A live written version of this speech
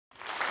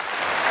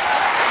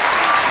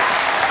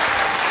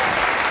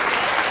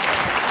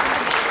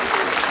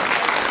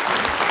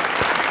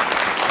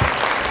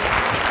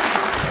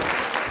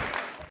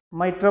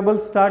my trouble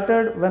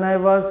started when I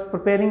was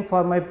preparing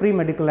for my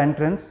pre-medical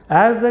entrance.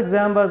 As the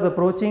exam was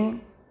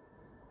approaching,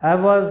 I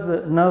was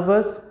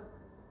nervous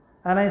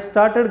and I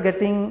started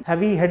getting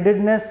heavy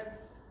headedness,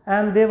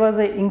 and there was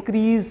an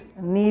increased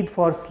need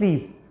for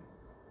sleep.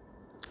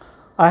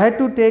 I had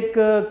to take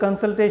a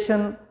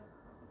consultation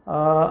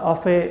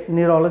of a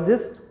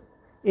neurologist.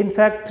 In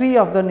fact, 3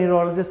 of the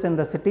neurologists in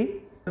the city.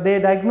 They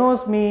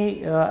diagnosed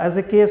me as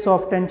a case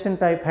of tension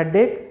type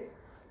headache.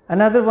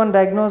 Another one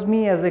diagnosed me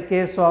as a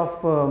case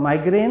of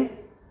migraine,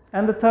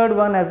 and the third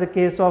one as a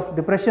case of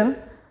depression,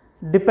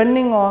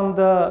 depending on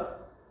the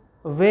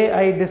way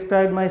I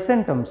described my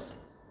symptoms.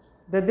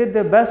 They did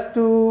their best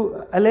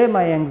to allay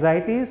my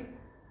anxieties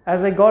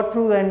as I got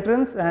through the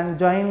entrance and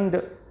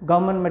joined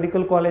Government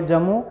Medical College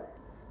Jammu.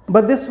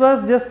 But this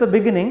was just the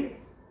beginning,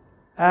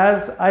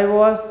 as I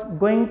was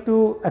going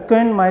to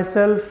acquaint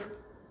myself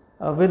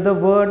with the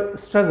word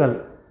struggle.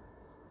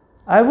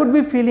 I would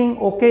be feeling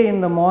okay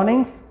in the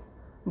mornings,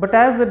 but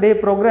as the day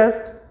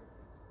progressed,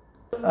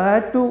 I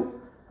had to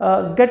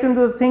get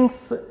into the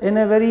things in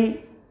a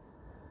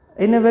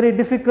very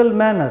difficult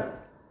manner.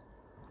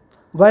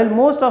 While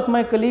most of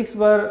my colleagues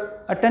were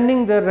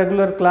attending their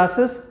regular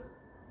classes,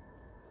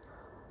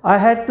 I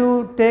had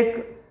to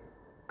take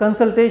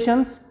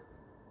consultations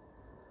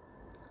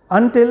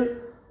until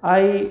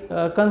I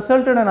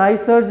consulted an eye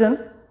surgeon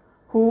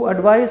who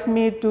advised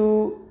me to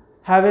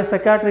have a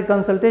psychiatric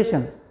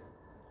consultation.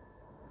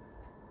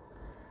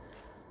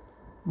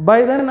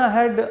 By then I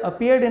had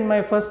appeared in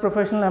my first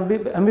professional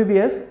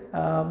MBBS,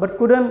 but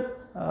couldn't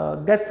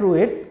get through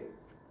it.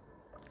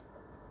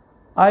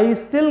 I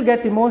still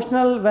get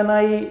emotional when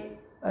I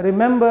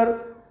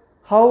remember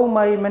how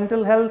my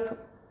mental health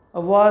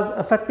was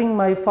affecting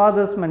my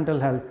father's mental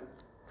health,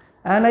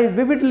 and I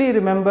vividly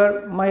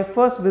remember my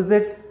first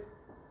visit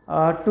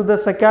to the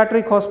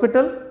psychiatric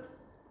hospital.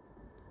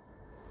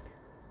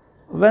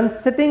 When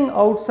sitting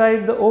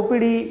outside the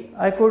OPD,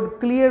 I could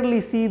clearly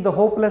see the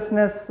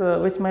hopelessness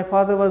which my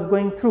father was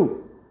going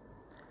through.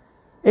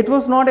 It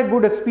was not a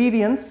good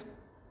experience,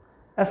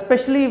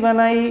 especially when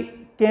I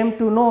came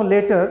to know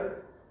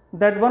later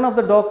that one of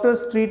the doctors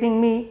treating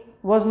me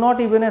was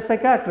not even a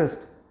psychiatrist.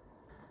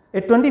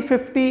 A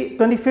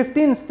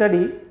 2015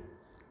 study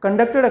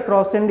conducted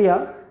across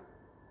India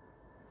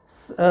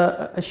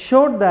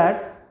showed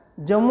that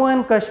Jammu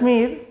and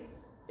Kashmir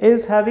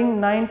is having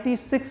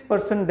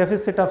 96%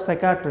 deficit of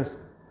psychiatrists.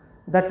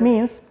 That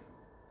means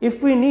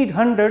if we need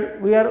 100,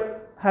 we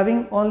are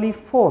having only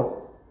 4.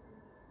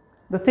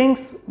 The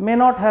things may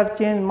not have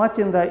changed much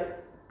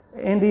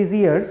in these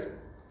years,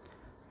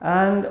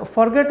 and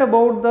forget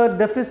about the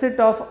deficit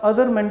of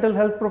other mental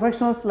health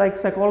professionals like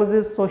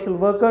psychologists, social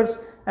workers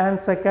and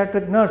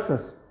psychiatric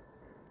nurses.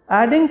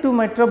 Adding to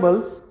my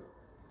troubles,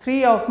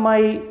 3 of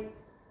my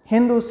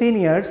Hindu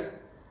seniors,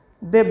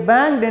 they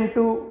banged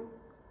into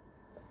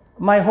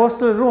my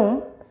hostel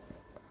room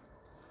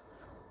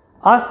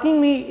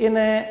asking me in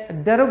a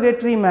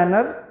derogatory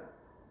manner,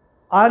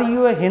 "Are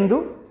you a Hindu?"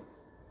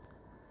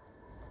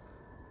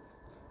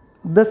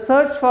 The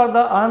search for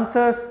the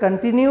answers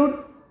continued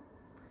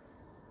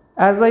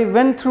as I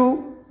went through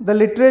the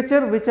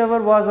literature whichever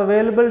was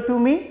available to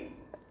me.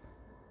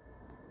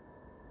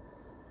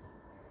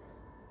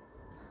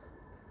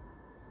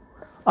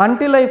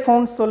 Until I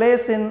found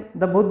solace in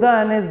the Buddha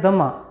and his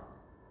Dhamma,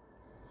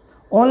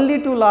 only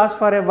to last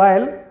for a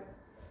while,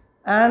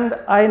 and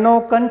I now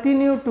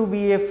continue to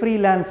be a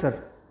freelancer.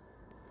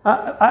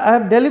 I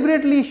have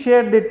deliberately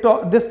shared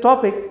this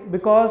topic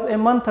because a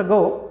month ago,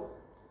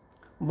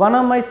 one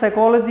of my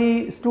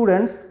psychology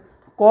students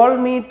called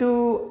me to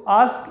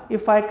ask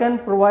if I can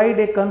provide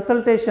a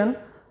consultation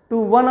to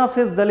one of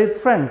his Dalit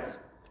friends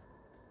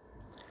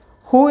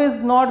who is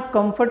not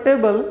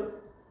comfortable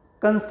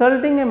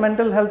consulting a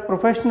mental health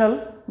professional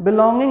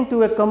belonging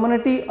to a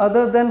community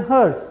other than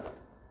hers.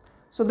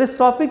 So this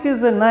topic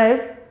is a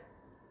naive,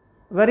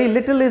 very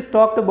little is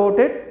talked about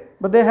it,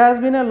 but there has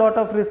been a lot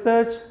of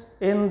research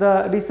in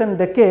the recent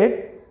decade.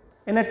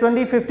 In a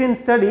 2015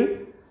 study,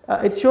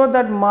 it showed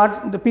that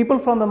the people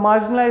from the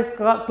marginalized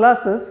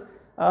classes,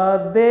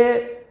 they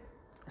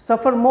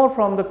suffer more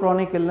from the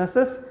chronic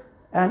illnesses,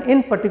 and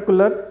in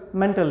particular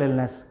mental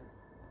illness.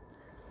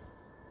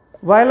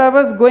 While I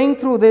was going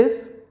through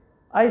this,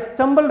 I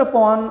stumbled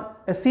upon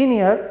a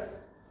senior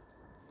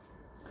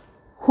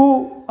who,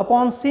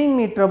 upon seeing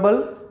me trouble,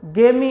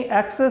 gave me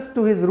access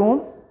to his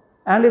room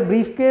and a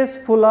briefcase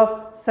full of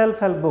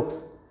self-help books.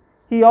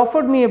 He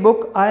offered me a book,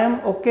 "I am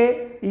okay,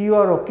 you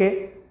are okay."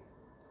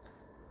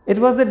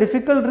 It was a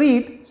difficult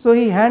read, so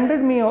he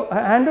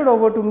handed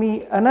over to me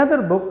another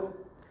book,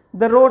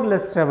 "The Road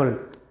Less Traveled."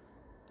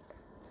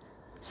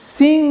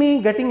 Seeing me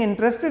getting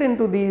interested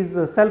into these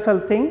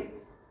self-help things,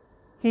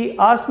 he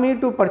asked me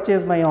to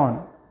purchase my own.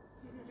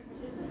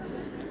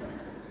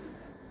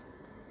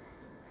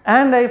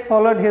 And I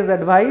followed his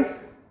advice.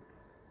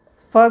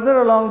 Further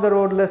along the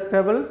road less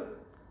traveled,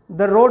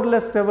 the road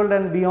less traveled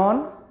and beyond,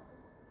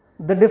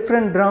 the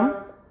different drum,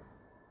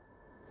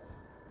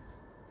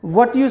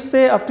 what you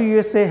say after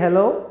you say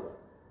hello,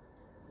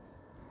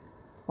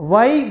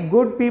 why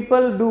good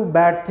people do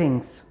bad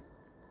things,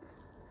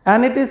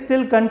 and it is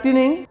still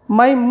continuing.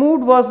 My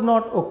mood was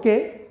not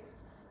okay.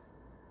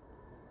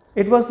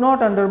 It was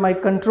not under my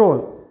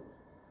control.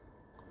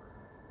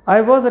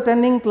 I was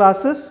attending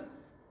classes,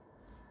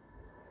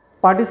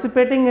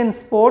 participating in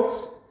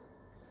sports,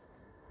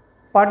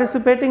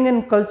 participating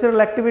in cultural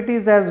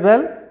activities as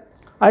well.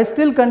 I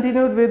still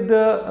continued with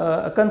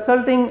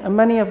consulting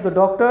many of the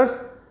doctors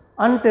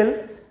until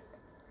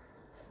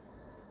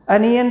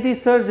an ENT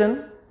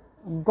surgeon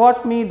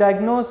got me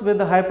diagnosed with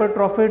the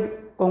hypertrophied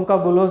concha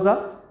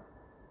bullosa,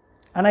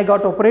 and I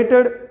got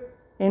operated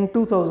in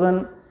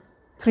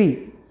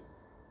 2003.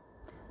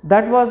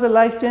 That was a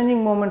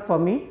life-changing moment for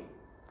me,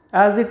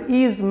 as it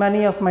eased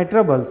many of my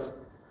troubles.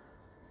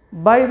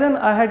 By then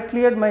I had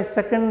cleared my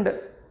second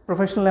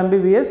professional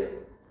MBBS,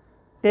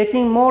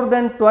 taking more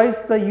than twice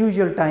the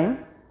usual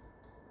time,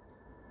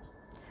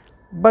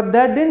 but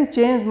that didn't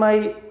change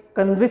my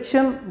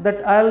conviction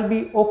that I'll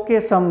be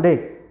okay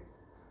someday.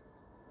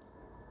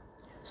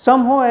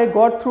 Somehow I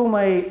got through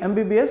my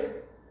MBBS,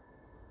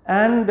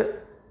 and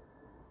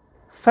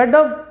fed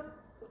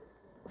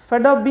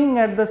up being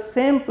at the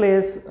same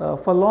place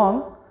for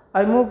long,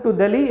 I moved to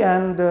Delhi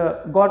and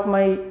got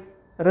my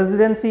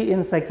residency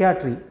in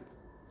psychiatry.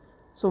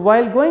 So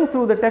while going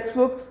through the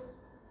textbooks,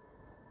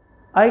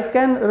 I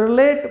can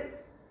relate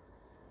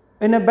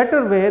in a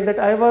better way that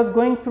I was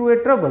going through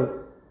a trouble,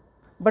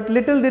 but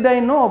little did I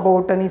know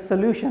about any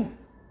solution.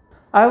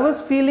 I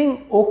was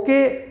feeling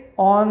okay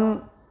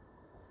on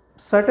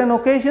certain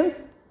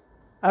occasions.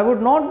 I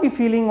would not be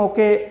feeling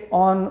okay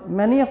on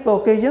many of the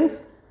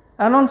occasions,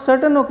 and on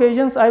certain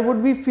occasions I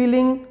would be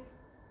feeling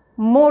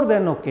more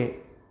than okay.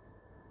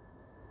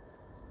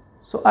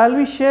 So I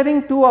will be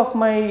sharing two of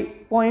my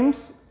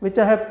poems which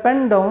I have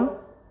penned down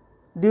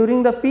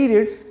during the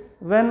periods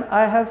when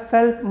I have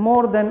felt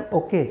more than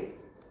okay.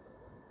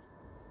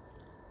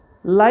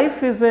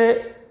 Life is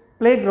a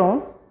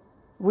playground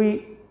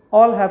we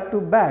all have to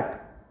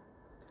bat.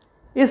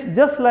 It's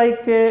just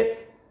like a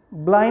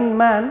blind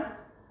man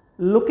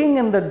looking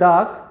in the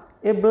dark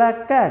a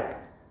black cat.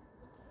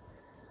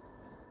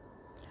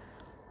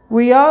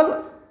 We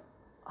all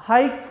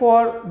hike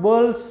for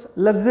world's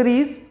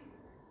luxuries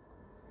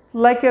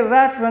like a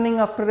rat running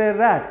after a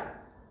rat.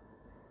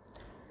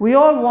 We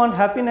all want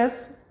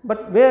happiness,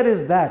 but where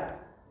is that?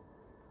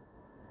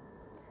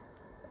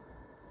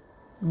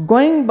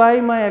 Going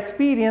by my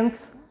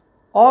experience,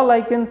 all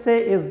I can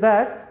say is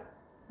that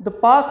the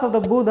path of the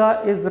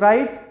Buddha is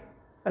right,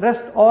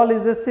 rest all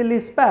is a silly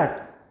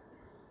spat.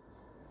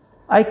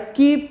 I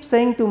keep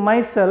saying to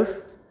myself,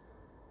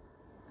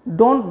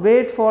 don't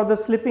wait for the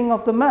slipping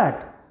of the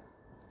mat.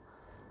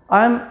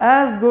 I am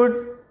as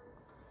good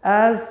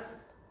as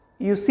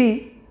you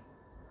see,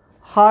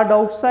 hard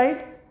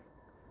outside,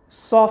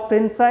 soft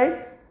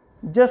inside,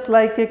 just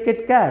like a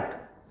Kit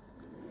Kat.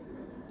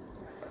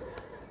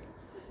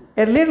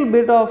 A little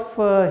bit of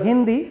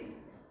Hindi,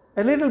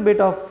 a little bit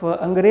of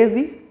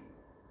Angrezi,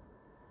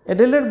 a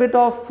little bit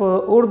of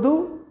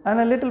Urdu, and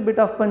a little bit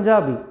of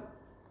Punjabi,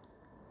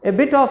 a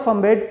bit of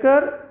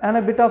Ambedkar and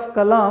a bit of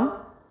Kalam.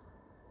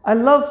 I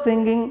love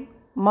singing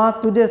Ma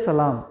Tujhe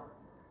Salam.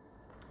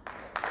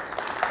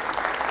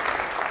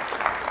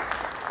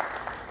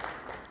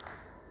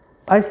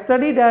 I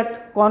studied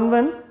at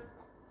convent.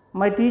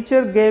 My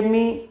teacher gave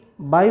me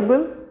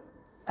Bible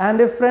and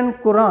a friend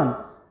Quran.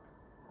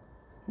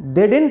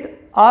 They didn't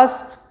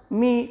ask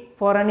me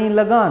for any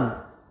lagan.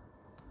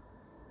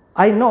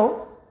 I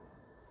know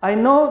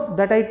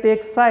that I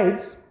take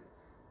sides,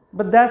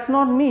 but that's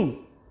not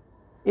me.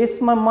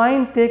 It's my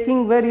mind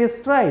taking various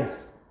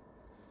strides.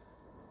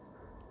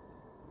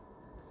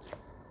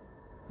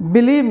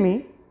 Believe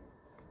me,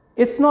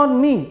 it's not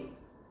me.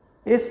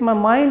 It's my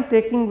mind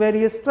taking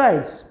various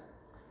strides.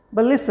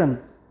 But listen,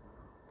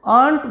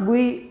 aren't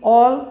we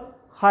all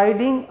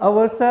hiding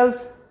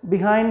ourselves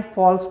behind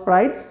false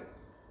prides?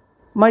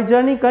 My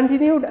journey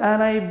continued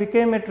and I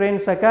became a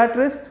trained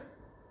psychiatrist.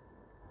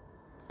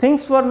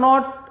 Things were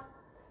not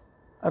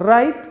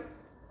right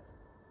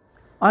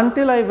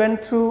until I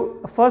went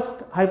through a first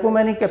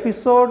hypomanic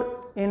episode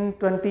in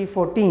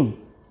 2014,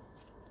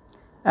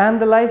 and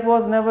the life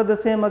was never the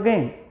same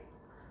again.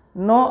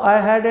 No, I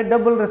had a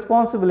double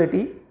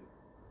responsibility,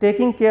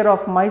 taking care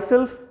of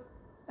myself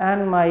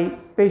and my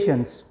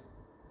patients,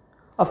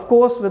 of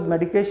course with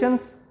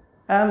medications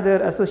and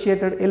their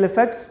associated ill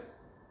effects,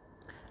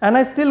 and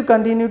I still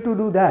continue to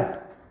do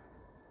that.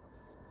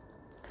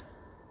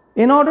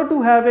 In order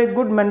to have a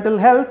good mental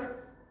health,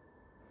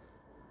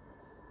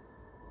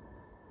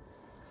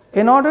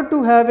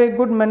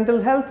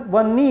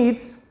 one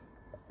needs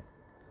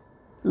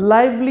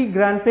lively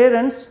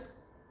grandparents,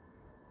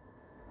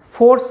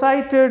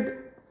 foresighted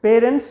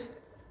parents,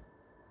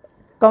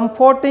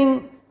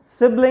 comforting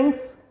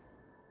siblings,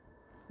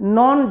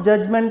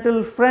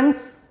 non-judgmental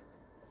friends,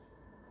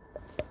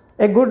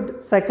 a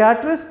good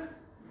psychiatrist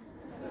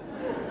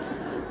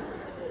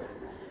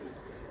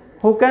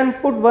who can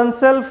put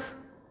oneself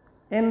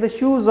in the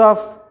shoes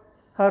of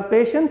her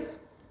patients,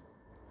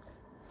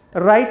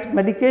 right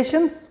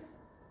medications,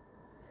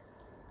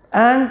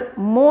 and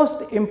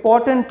most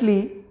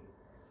importantly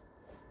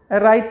a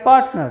right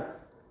partner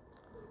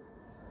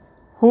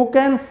who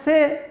can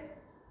say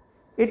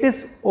it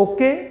is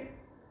okay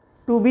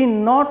to be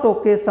not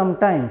okay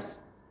sometimes,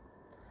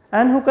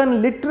 and who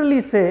can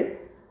literally say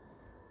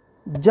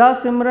जा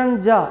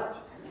सिमरन जा,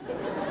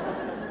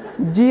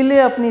 जी ले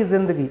अपनी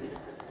जिंदगी.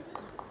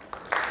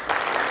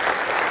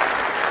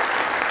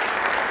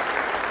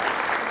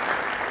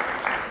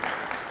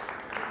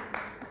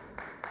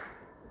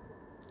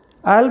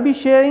 I will be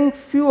sharing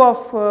few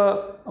of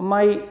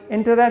my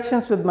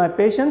interactions with my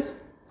patients.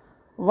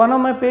 One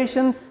of my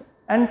patients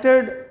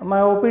entered my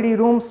OPD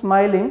room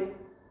smiling.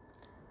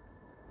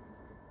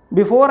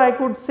 Before I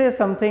could say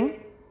something,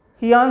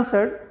 he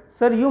answered,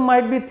 "Sir, you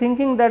might be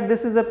thinking that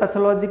this is a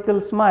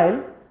pathological smile,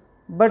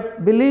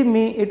 but believe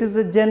me, it is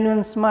a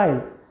genuine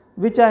smile,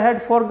 which I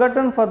had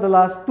forgotten for the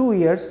last 2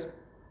 years,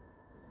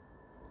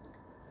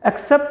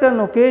 except an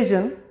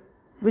occasion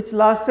which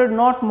lasted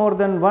not more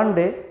than 1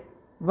 day,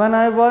 when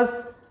I was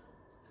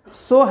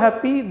so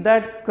happy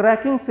that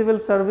cracking civil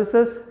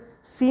services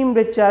seemed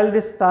a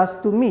childish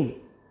task to me,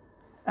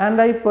 and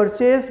I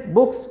purchased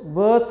books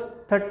worth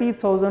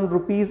 30,000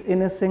 rupees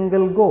in a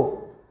single go.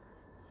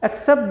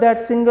 Except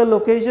that single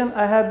occasion,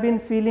 I have been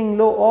feeling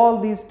low all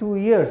these 2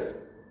 years,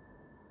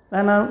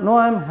 and now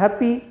I am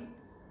happy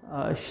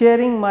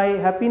sharing my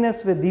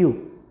happiness with you."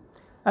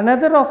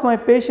 Another of my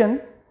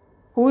patient,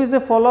 who is a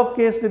follow-up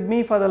case with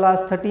me for the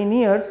last 13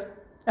 years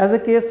as a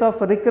case of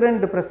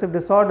recurrent depressive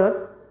disorder,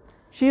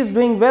 she is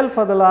doing well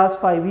for the last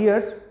 5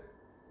 years.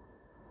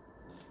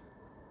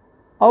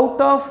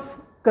 Out of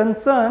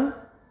concern,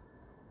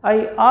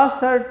 I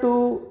asked her to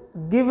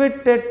give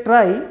it a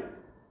try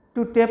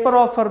to taper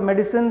off her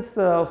medicines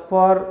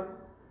for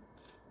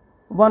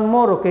one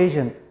more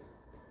occasion.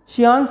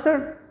 She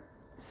answered,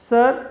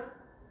 "Sir,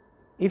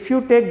 if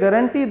you take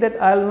guarantee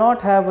that I will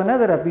not have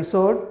another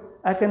episode,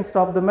 I can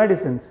stop the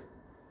medicines,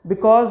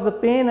 because the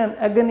pain and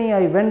agony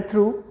I went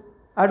through,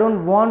 I do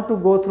not want to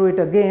go through it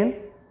again,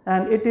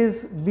 and it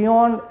is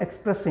beyond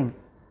expressing."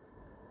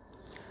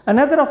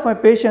 Another of my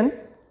patient,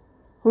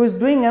 who is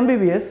doing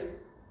MBBS,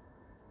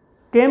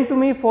 came to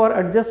me for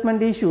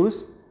adjustment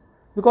issues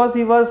because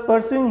he was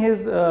pursuing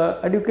his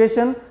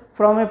education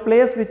from a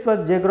place which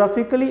was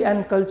geographically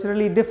and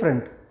culturally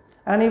different,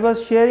 and he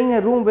was sharing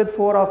a room with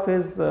 4 of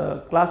his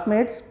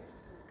classmates.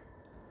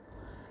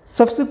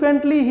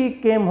 Subsequently, he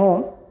came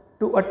home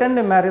to attend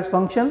a marriage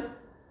function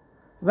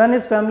when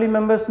his family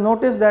members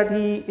noticed that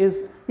he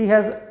is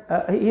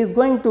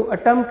going to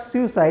attempt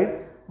suicide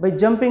by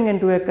jumping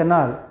into a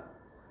canal.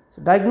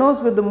 So,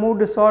 diagnosed with the mood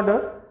disorder,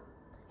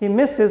 he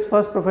missed his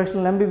first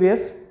professional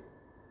MBBS,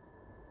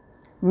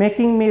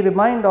 making me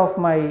remind of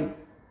my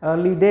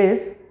early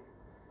days.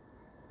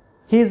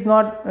 He is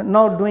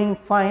now doing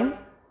fine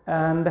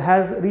and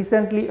has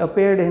recently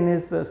appeared in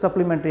his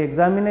supplementary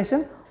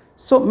examination.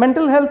 So,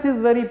 mental health is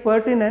very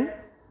pertinent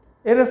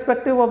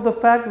irrespective of the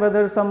fact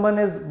whether someone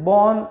is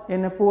born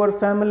in a poor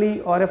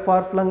family or a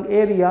far flung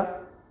area.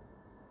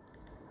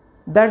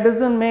 That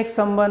does not make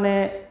someone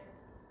a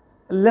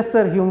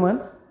lesser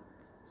human.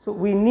 So,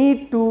 we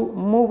need to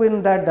move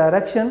in that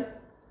direction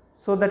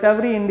so that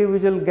every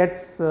individual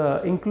gets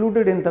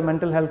included in the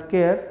mental health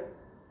care.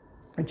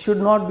 It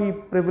should not be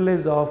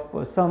privilege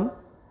of some.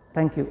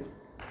 Thank you.